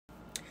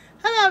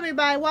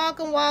everybody,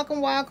 welcome.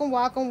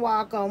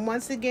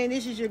 Once again,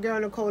 this is your girl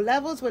Nicole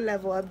Levels with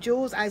Level Up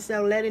Jewels. I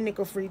sell lead and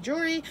nickel free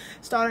jewelry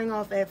starting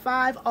off at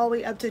 $5 all the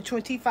way up to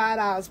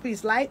 $25.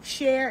 Please like,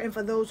 share, and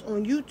for those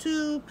on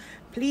YouTube,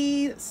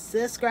 please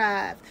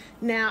subscribe.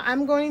 Now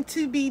I'm going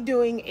to be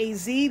doing a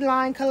Z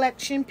line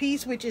collection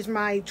piece, which is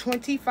my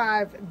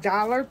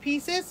 $25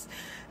 pieces.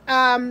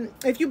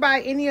 If you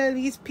buy any of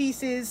these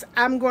pieces,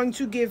 I'm going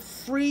to give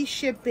free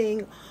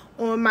shipping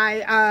on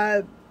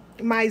my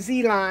my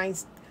Z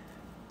lines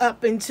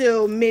up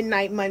until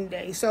midnight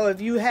Monday. So if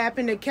you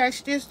happen to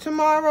catch this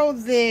tomorrow,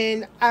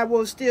 then I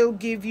will still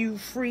give you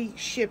free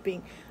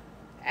shipping.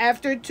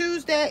 After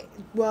Tuesday,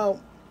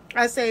 well,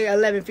 I say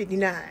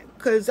 11:59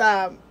 because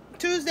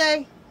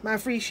Tuesday my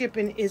free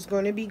shipping is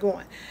going to be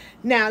gone.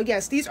 Now,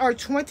 yes, these are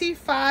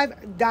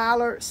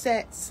 $25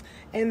 sets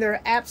and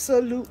they're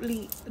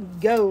absolutely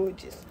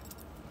gorgeous.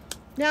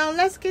 Now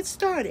let's get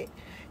started.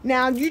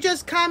 Now, you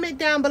just comment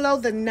down below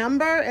the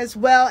number as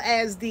well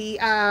as the,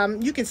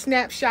 you can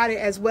snapshot it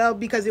as well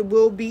because it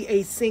will be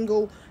a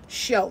single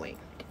showing.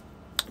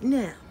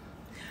 Now,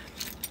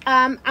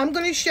 I'm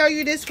going to show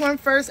you this one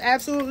first.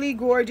 Absolutely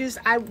gorgeous.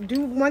 I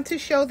do want to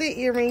show the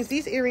earrings.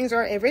 These earrings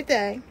are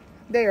everything.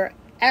 They are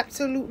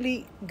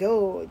absolutely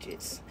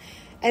gorgeous.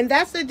 And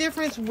that's the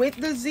difference with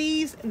the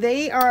Z's.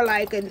 They are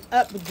like an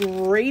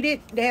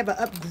upgraded, they have an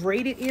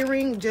upgraded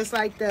earring, just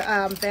like the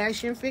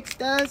Fashion Fix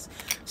does.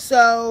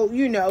 So,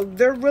 you know,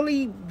 they're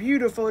really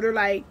beautiful. They're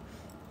like,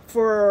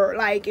 for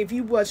like, if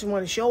you just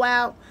want to show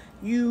out,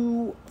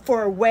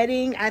 for a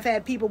wedding. I've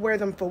had people wear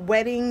them for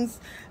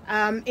weddings,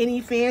 any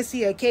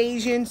fancy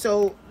occasion.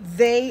 So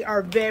they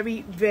are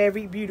very,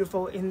 very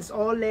beautiful, and it's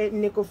all lead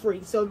nickel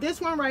free. So this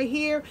one right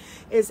here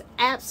is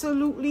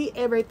absolutely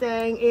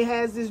everything. It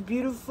has this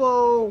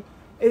beautiful,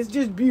 it's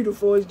just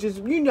beautiful. It's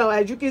just, you know,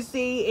 as you can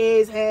see,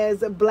 it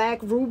has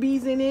black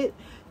rubies in it.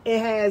 It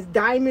has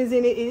diamonds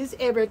in it. It is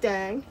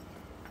everything.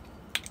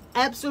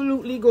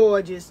 Absolutely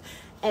gorgeous.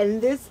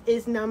 And this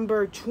is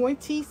number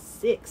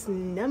 26.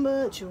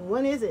 Number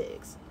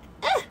 26.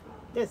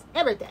 That's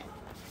everything.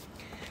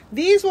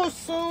 These will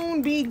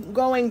soon be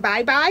going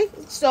bye-bye.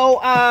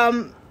 So,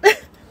 I'm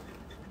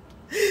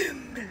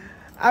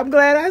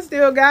glad I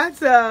still got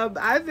some.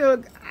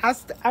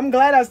 I'm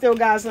glad I still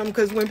got some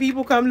because when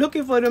people come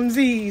looking for them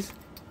Z's,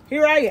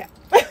 here I am.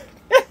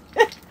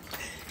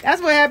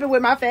 That's what happened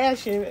with my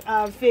fashion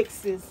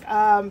fixes.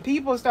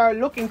 People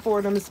started looking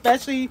for them,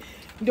 especially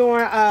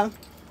during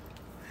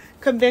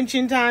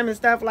convention time and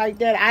stuff like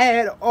that. I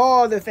had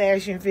all the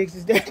fashion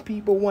fixes that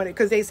people wanted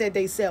because they said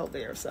they sell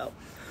there. So,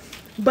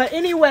 but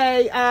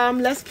anyway,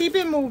 let's keep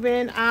it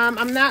moving.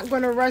 I'm not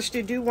going to rush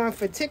to do one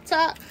for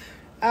TikTok.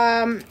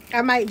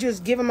 I might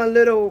just give them a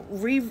little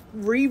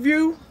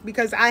review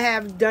because I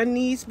have done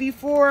these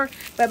before,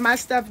 but my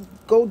stuff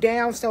go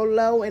down so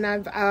low, and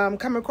I've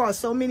come across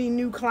so many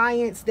new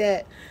clients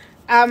that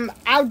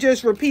I'll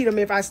just repeat them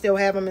if I still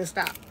have them in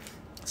stock.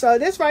 So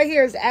this right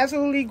here is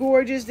absolutely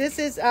gorgeous. This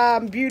is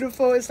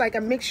beautiful. It's like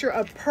a mixture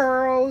of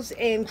pearls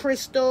and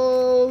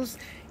crystals.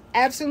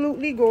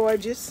 Absolutely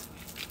gorgeous.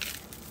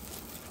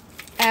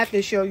 I have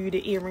to show you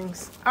the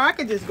earrings. Or I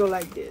could just go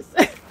like this.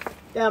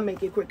 That'll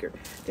make it quicker.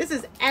 This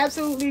is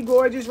absolutely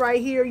gorgeous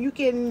right here. You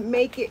can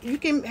make it, you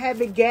can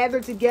have it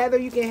gathered together.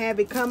 You can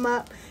have it come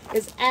up.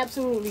 It's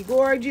absolutely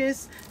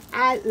gorgeous.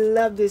 I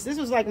love this. This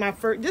was like my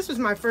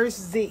first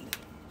Z.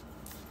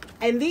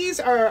 And these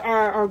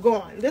are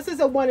gone. This is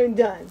a one and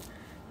done.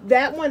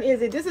 That one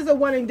isn't. This is a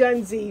one and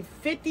done Z.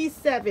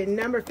 57,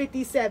 number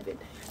 57.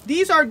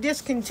 These are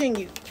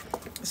discontinued.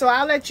 So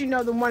I'll let you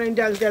know the one and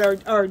dones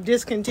that are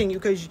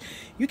discontinued because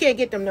you can't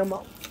get them no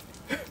more.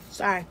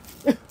 Sorry.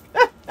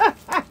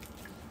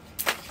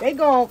 They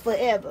go on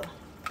forever.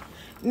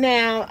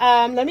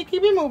 Now, let me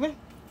keep it moving.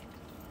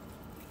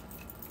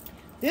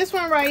 This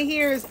one right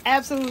here is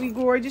absolutely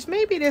gorgeous.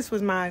 Maybe this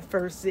was my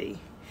first Z.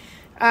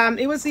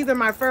 It was either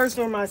my first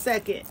or my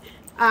second.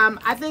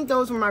 I think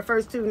those were my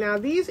first two. Now,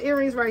 these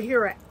earrings right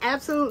here are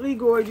absolutely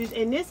gorgeous.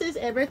 And this is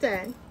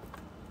everything.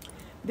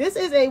 This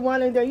is a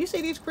one and done. You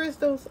see these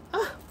crystals?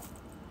 Oh,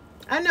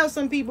 I know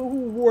some people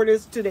who wore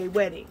this to their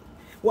wedding.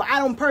 Well, I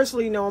don't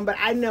personally know them, but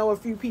I know a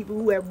few people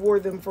who have wore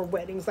them for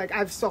weddings. Like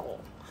I've saw.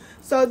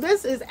 So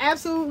this is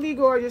absolutely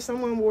gorgeous.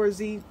 Someone wore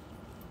Z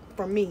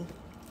from me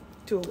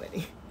to a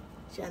wedding.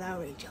 Shout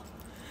out Rachel.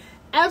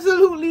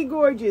 Absolutely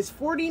gorgeous.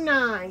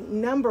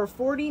 49, number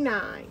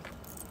 49.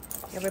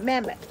 And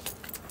remember,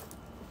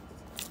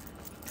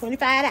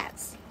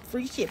 $25,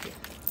 free shipping.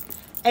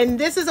 And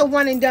this is a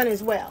one and done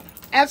as well.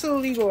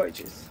 Absolutely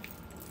gorgeous.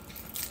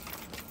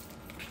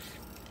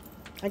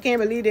 I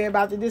can't believe they're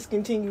about to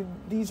discontinue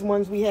these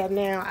ones we have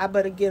now. I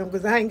better get them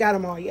because I ain't got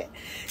them all yet.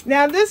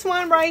 Now this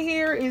one right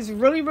here is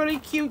really, really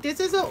cute. This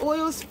is an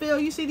oil spill.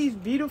 You see these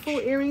beautiful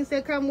earrings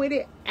that come with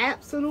it?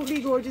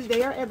 Absolutely gorgeous.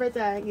 They are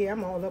everything. Yeah,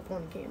 I'm all up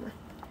on the camera.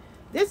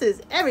 This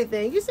is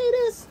everything. You see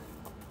this?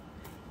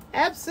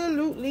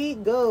 Absolutely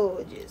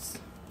gorgeous.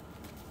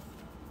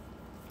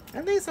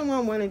 I think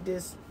someone wanted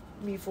this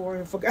before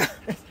and forgot.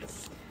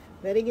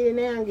 Better get it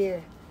now,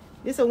 Gary.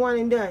 This is a one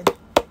and done.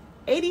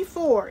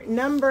 84,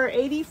 number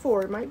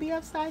 84. It might be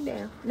upside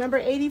down. Number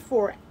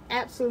 84,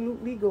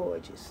 absolutely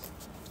gorgeous.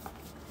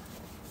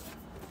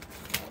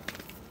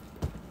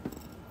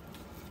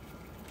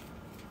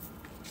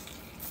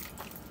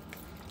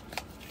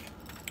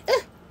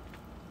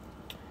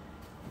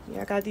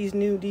 Yeah, I got these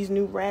new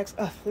racks.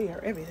 Oh, they are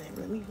everything.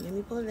 Let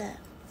me pull that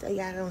so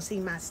y'all don't see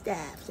my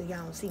staff.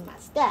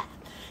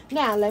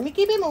 Now let me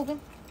keep it moving,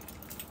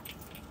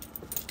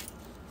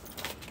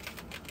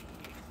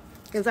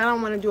 because I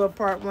don't want to do a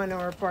part 1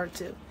 or a part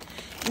 2.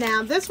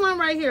 Now this one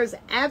right here is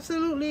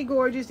absolutely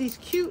gorgeous. These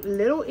cute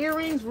little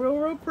earrings,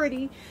 real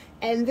pretty.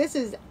 And this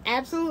is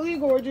absolutely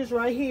gorgeous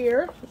right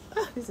here.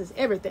 Oh, this is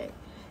everything.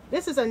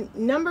 This is a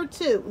number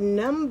 2.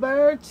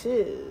 Number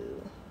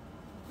 2.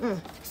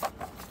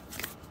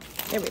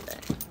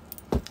 Everything.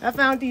 I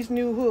found these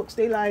new hooks.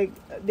 They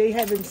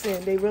haven't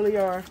sent. They really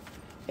are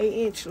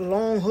 8-inch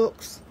long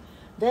hooks.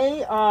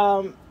 They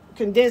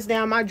condense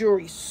down my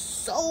jewelry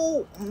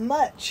so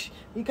much,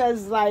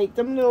 because like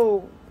them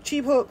little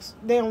cheap hooks,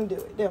 they don't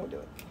do it.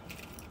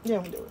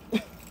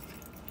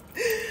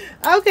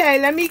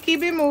 Okay, let me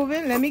keep it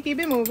moving.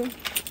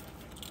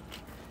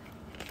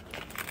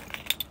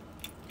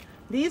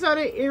 These are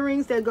the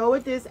earrings that go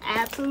with this.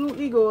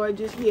 Absolutely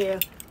gorgeous. Yeah.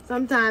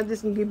 Sometimes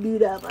this can get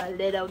beat up a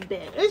little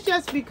bit. It's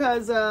just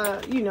because,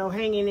 you know,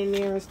 hanging in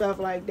there and stuff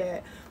like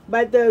that.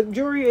 But the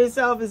jewelry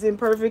itself is in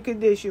perfect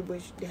condition,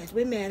 which that's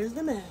what matters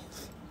the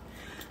most.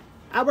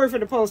 I work for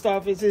the post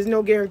office. There's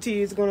no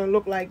guarantee it's going to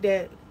look like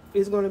that.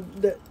 It's going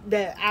to,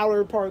 that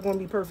outer part going to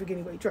be perfect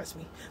anyway. Trust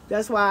me.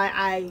 That's why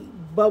I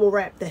bubble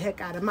wrap the heck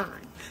out of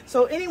mine.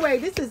 So anyway,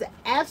 this is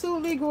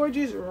absolutely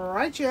gorgeous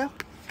right here.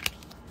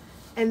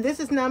 And this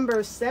is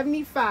number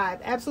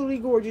 75. Absolutely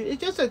gorgeous.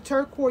 It's just a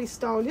turquoise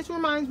stone. This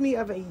reminds me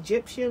of an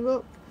Egyptian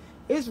look.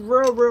 It's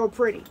real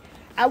pretty.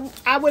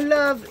 I would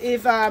love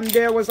if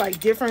there was like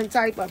different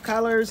type of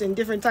colors and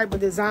different type of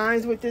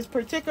designs with this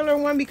particular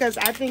one, because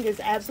I think it's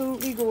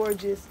absolutely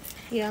gorgeous.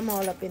 Yeah, I'm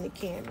all up in the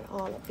camera.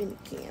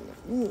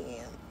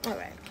 Yeah. All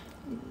right.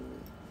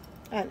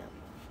 I know.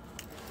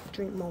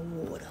 Drink more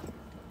water.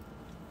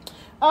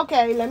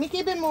 Okay, let me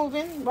keep it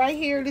moving. Right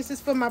here, this is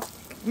for my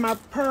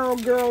pearl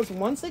girls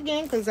once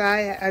again, because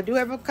I do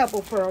have a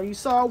couple pearl. You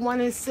saw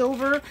one in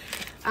silver.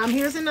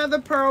 Here's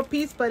another pearl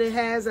piece, but it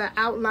has an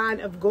outline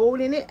of gold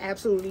in it.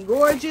 Absolutely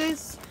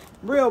gorgeous.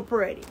 Real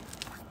pretty.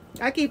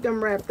 I keep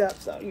them wrapped up,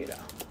 so you know.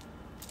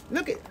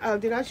 Look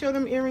at, did I show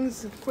them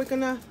earrings quick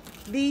enough?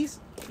 These,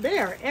 they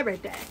are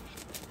everything.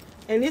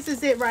 And this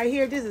is it right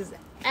here. This is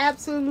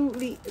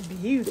absolutely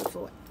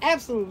beautiful.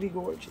 Absolutely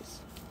gorgeous.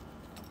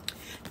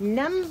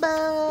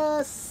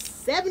 Number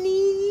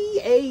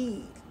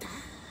 78.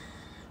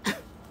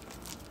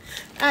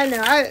 I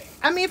know.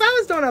 I mean, if I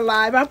was doing a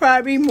live, I'd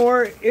probably be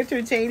more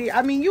entertaining.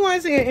 I mean, you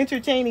want to see an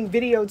entertaining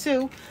video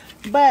too,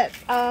 but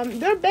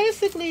they're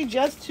basically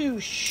just to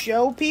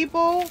show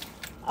people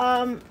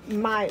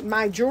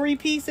my jewelry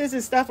pieces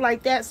and stuff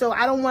like that. So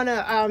I don't want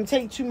to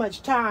take too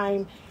much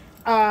time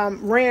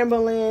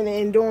rambling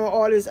and doing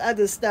all this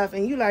other stuff.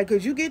 And you like,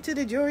 could you get to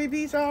the jewelry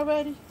piece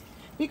already?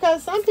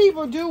 Because some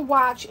people do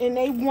watch and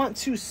they want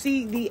to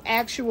see the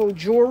actual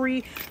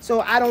jewelry.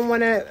 So I don't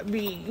want to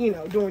be, you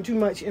know, doing too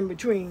much in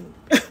between.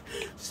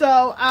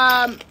 So,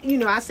 you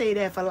know, I say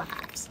that for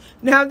lives.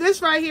 Now,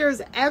 this right here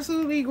is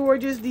absolutely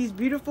gorgeous. These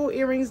beautiful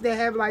earrings that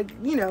have, like,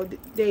 you know,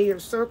 they are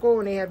circle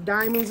and they have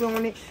diamonds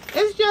on it.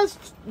 It's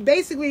just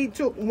basically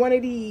took one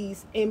of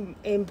these and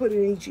put it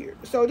in each ear.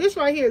 So this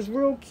right here is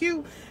real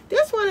cute.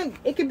 This one,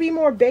 it could be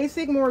more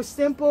basic, more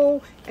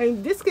simple.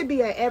 And this could be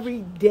an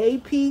everyday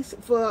piece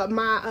for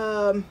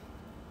my,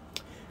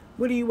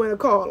 what do you want to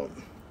call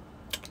them?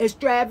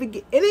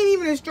 Extravagant. It ain't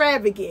even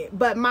extravagant,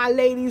 but my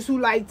ladies who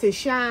like to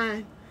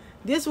shine.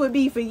 This would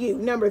be for you,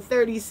 number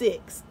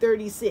 36.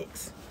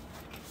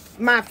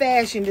 My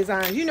fashion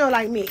designs, you know,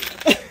 like me.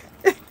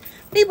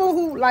 People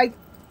who like,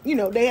 you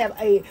know, they have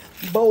a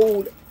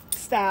bold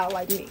style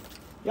like me.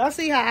 Y'all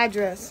see how I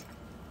dress?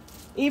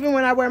 Even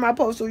when I wear my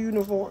postal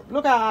uniform.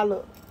 Look how I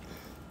look.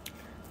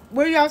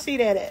 Where y'all see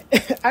that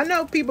at? I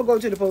know people go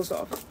to the post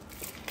office.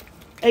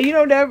 And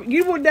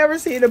you would never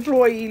see an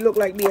employee look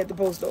like me at the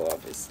postal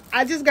office.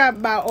 I just got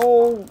my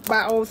old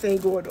thing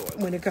going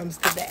on when it comes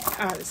to that,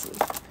 honestly.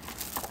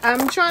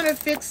 I'm trying to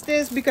fix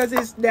this because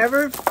it's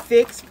never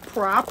fixed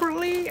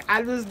properly.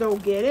 I just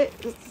don't get it.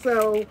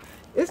 So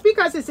it's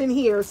because it's in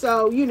here.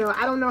 So, you know,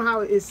 I don't know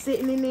how it's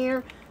sitting in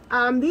there.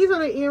 These are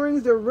the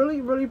earrings. They're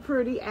really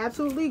pretty.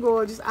 Absolutely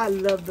gorgeous. I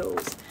love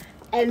those.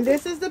 And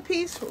this is the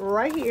piece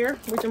right here,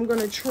 which I'm going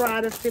to try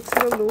to fix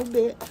it a little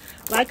bit.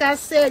 Like I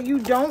said, you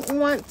don't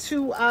want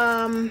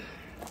to,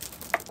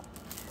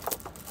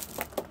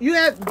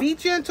 be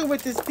gentle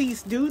with this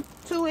piece due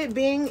to it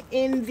being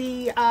in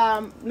the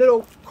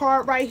little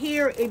card right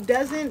here. It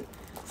doesn't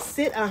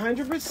sit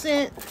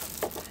 100%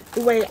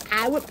 the way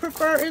I would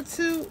prefer it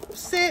to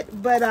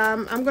sit, but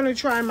I'm going to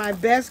try my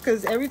best,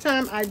 because every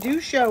time I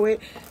do show it,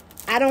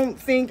 I don't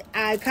think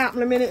I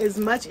compliment it as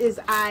much as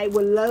I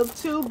would love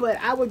to, but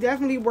I would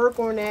definitely work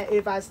on that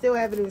if I still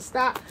have it in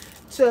stock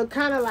to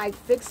kind of like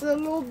fix it a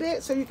little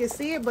bit so you can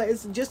see it, but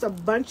it's just a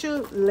bunch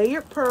of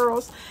layered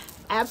pearls.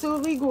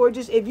 Absolutely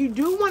gorgeous. If you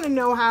do want to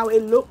know how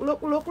it look,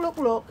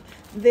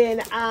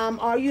 then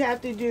all you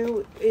have to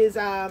do is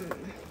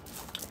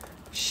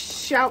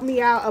shout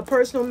me out a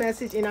personal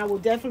message, and I will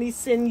definitely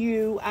send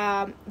you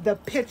the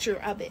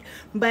picture of it.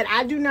 But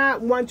I do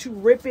not want to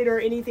rip it or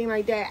anything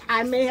like that.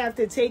 I may have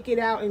to take it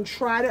out and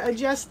try to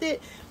adjust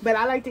it, but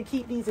I like to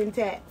keep these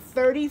intact.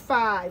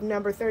 35,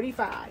 number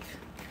 35.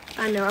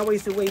 I know I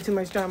wasted way too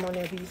much time on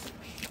that piece.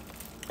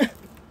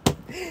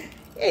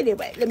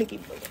 Anyway, let me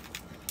keep moving.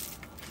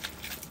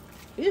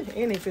 Ew,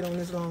 and they fit on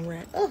this long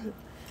rack. Oh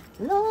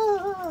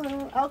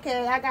no.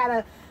 Okay, I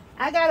got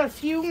a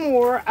few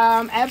more.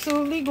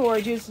 Absolutely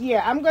gorgeous.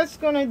 Yeah, I'm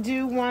just gonna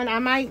do one. I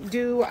might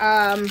do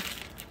a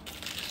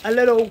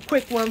little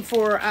quick one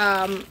for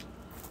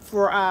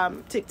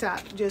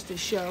TikTok just to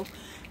show.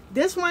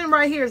 This one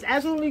right here is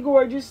absolutely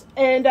gorgeous,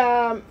 and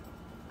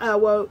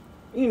well,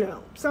 you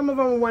know, some of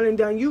them are one and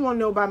done. You won't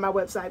know by my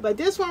website, but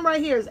this one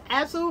right here is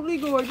absolutely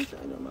gorgeous.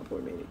 I know my poor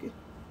baby.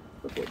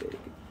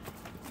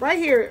 Right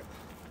here,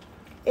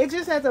 it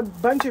just has a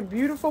bunch of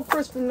beautiful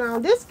crystal. Now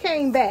this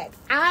came back.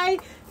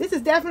 This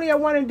is definitely a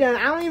one and done.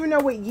 I don't even know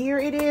what year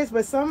it is,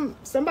 but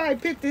somebody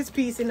picked this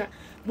piece, and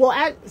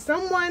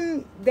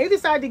they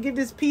decided to give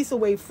this piece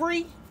away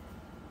free.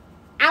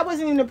 I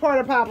wasn't even a part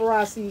of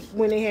paparazzi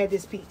when they had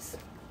this piece.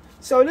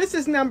 So this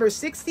is number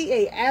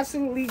 68.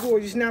 Absolutely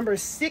gorgeous. Number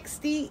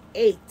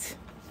 68.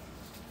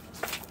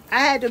 I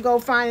had to go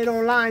find it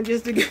online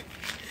just to get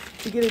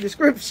a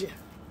description.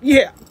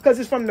 Yeah, because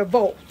it's from the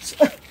vaults.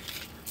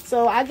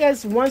 So I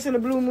guess once in a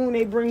blue moon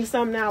they bring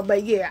something out.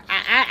 But yeah,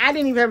 I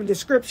didn't even have a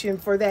description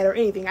for that or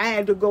anything. I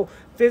had to go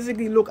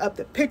physically look up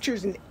the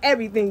pictures and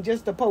everything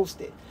just to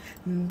post it.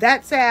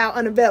 That's how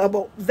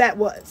unavailable that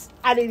was.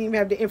 I didn't even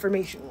have the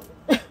information on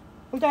it.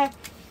 Okay.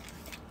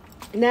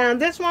 Now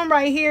this one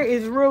right here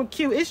is real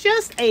cute. It's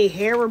just a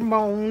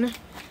herringbone,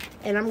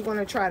 and I'm going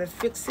to try to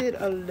fix it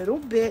a little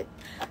bit.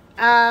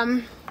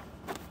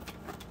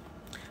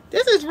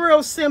 This is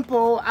real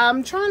simple.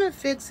 I'm trying to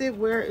fix it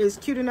where it's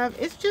cute enough.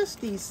 It's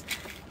just these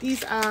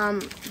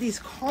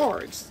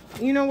cards.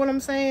 You know what I'm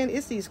saying?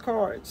 It's these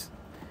cards.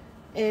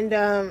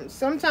 And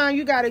sometimes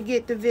you got to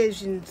get the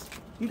visions.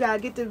 You got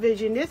to get the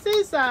vision. This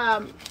is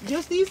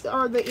just, these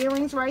are the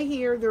earrings right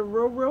here. They're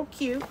real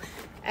cute.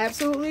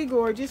 Absolutely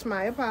gorgeous.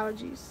 My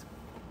apologies.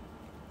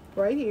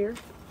 Right here.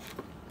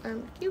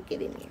 You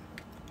get in there.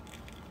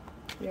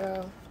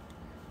 Y'all,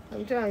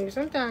 I'm telling you,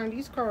 sometimes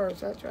these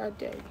cards, I try to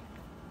tell you.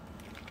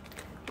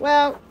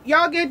 Well,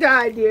 y'all get the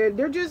idea.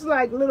 They're just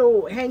like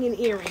little hanging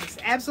earrings.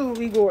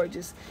 Absolutely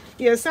gorgeous.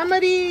 Yeah, some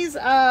of these,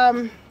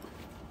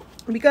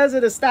 because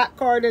of the stock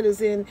card that is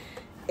in,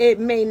 it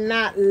may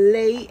not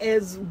lay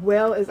as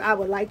well as I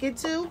would like it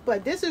to.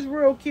 But this is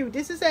real cute.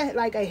 This is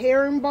like a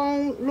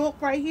herringbone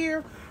look right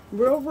here.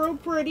 Real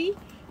pretty.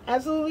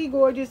 Absolutely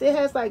gorgeous. It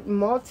has like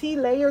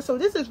multi-layer. So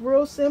this is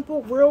real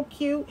simple, real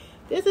cute.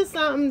 This is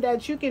something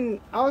that you can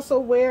also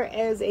wear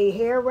as a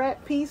hair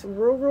wrap piece.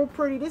 Real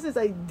pretty. This is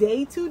a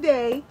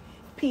day-to-day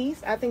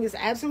piece. I think it's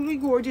absolutely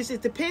gorgeous.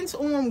 It depends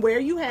on where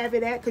you have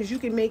it at, because you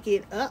can make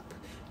it up,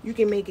 you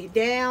can make it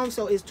down.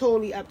 So it's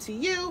totally up to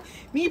you.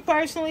 Me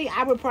personally,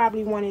 I would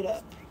probably want it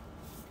up.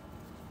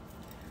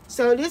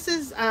 So this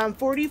is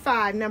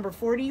 45, number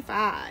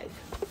 45.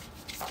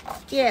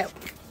 Yeah.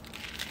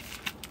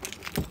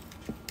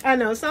 I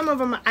know some of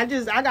them, I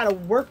gotta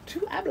work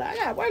too. I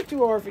gotta work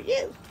too hard for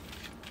you.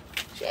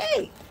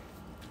 Gee,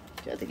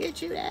 just to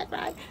get you that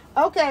right.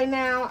 Okay,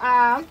 now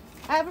I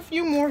have a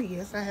few more.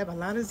 Yes, I have a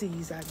lot of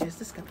Z's. I just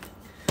discovered.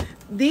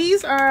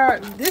 These are,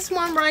 this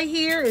one right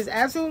here is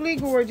absolutely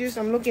gorgeous.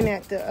 I'm looking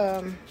at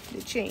the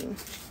chain.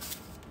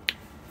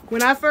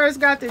 When I first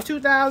got the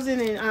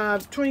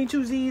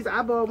 2022 Z's,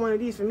 I bought one of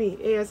these for me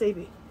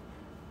ASAP.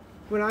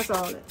 When I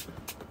saw it.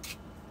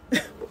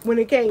 When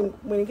it came.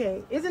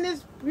 Isn't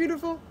this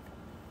beautiful?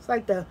 It's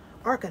like the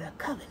Ark of the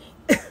Covenant.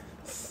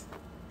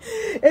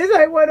 It's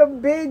like one of the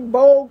big,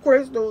 bold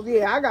crystals.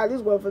 Yeah, I got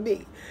this one for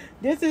me.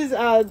 This is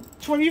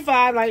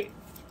 25, like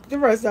the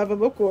rest of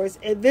them, of course.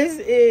 And this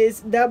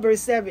is number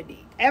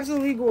 70.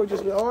 Absolutely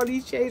gorgeous with all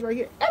these chains right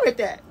here.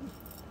 Everything.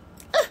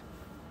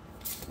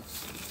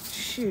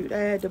 Shoot, I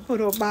had to put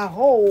on my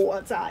whole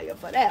attire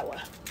for that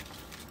one.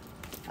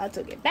 I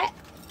took it back.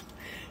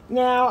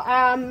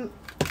 Now,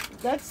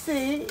 let's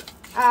see.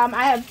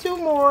 I have two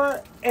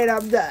more and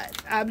I'm done.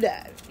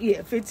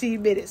 Yeah,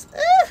 15 minutes.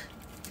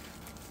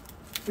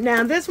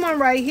 Now this one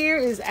right here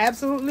is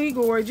absolutely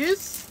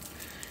gorgeous.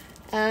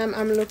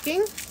 I'm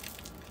looking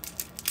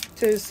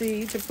to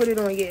see, to put it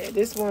on. Yeah,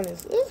 this one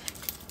is.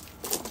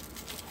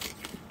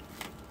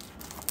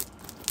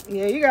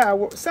 Yeah, you gotta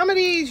work. Some of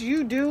these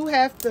you do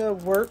have to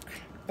work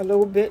a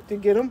little bit to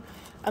get them.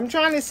 I'm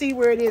trying to see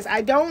where it is.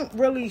 I don't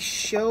really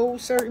show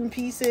certain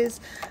pieces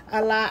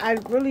a lot. I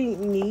really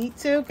need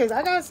to, because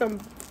I got some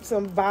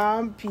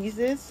bomb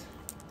pieces,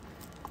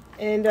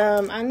 and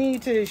I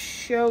need to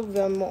show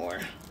them more.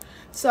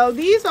 So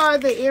these are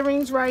the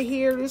earrings right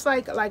here. There's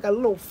like a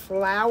little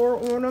flower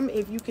on them,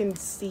 if you can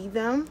see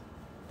them.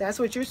 That's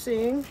what you're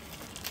seeing.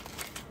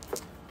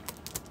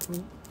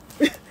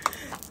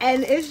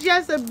 And it's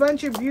just a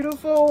bunch of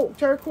beautiful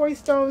turquoise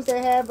stones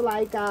that have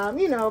like,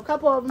 you know, a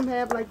couple of them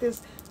have like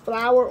this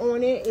flower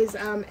on it. It's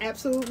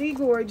absolutely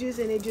gorgeous,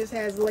 and it just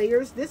has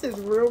layers. This is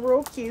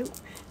real cute.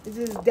 This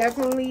is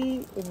definitely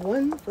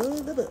one for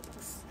the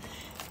books.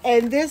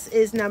 And this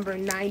is number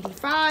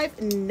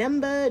 95.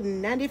 Number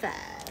 95.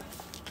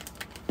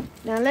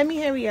 Now let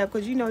me hurry up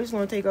because you know it's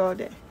going to take all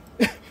day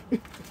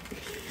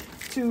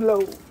to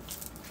load.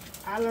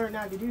 I learned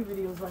not to do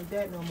videos like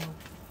that no more.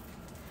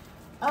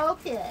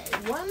 Okay,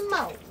 one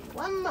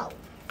more.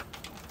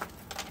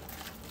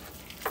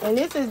 And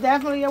this is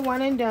definitely a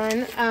one and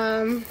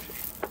done.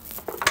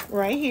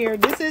 Right here.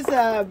 This is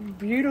a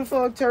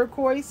beautiful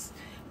turquoise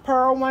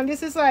pearl one.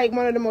 This is like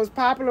one of the most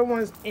popular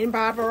ones in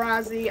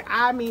paparazzi.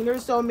 I mean,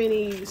 there's so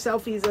many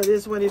selfies of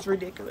this one. It's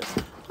ridiculous.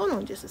 Hold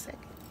on just a second.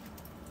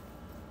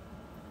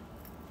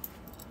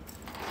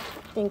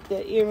 I think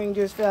the earring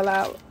just fell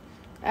out.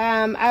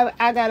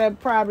 I gotta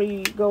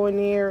probably go in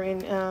there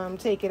and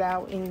take it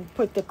out and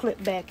put the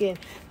clip back in.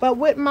 But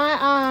with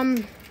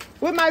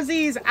my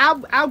Z's,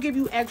 I'll give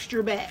you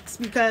extra backs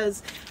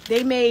because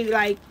they may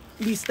like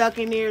be stuck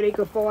in there. They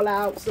could fall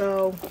out,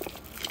 so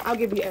I'll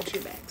give you extra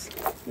backs.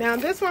 Now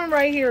this one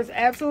right here is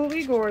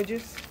absolutely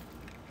gorgeous.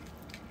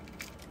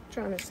 I'm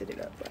trying to sit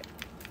it up right.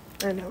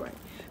 I know, right?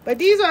 But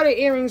these are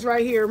the earrings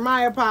right here.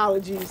 My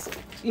apologies.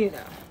 You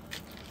know,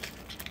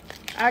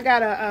 I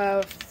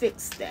gotta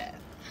fix that.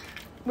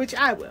 Which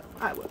I will.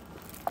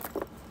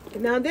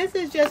 Now this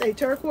is just a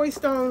turquoise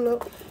stone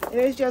look.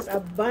 And it's just a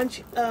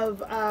bunch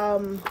of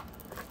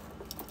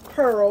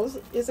pearls.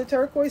 It's a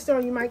turquoise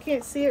stone. You might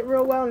can't see it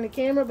real well in the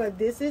camera, but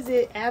this is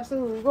it.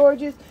 Absolutely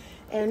gorgeous.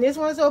 And this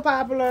one's so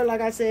popular, like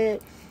I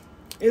said,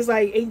 it's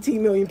like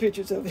 18 million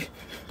pictures of it.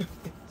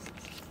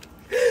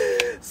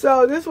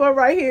 So this one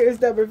right here is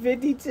number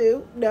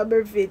 52.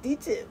 Number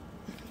 52.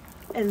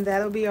 And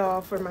that'll be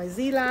all for my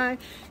Z line.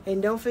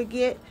 And don't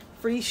forget,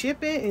 free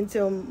shipping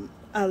until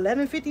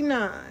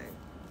 11:59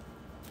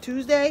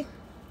 Tuesday.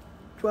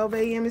 12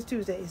 a.m. is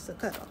Tuesday. It's a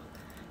cutoff.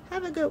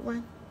 Have a good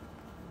one.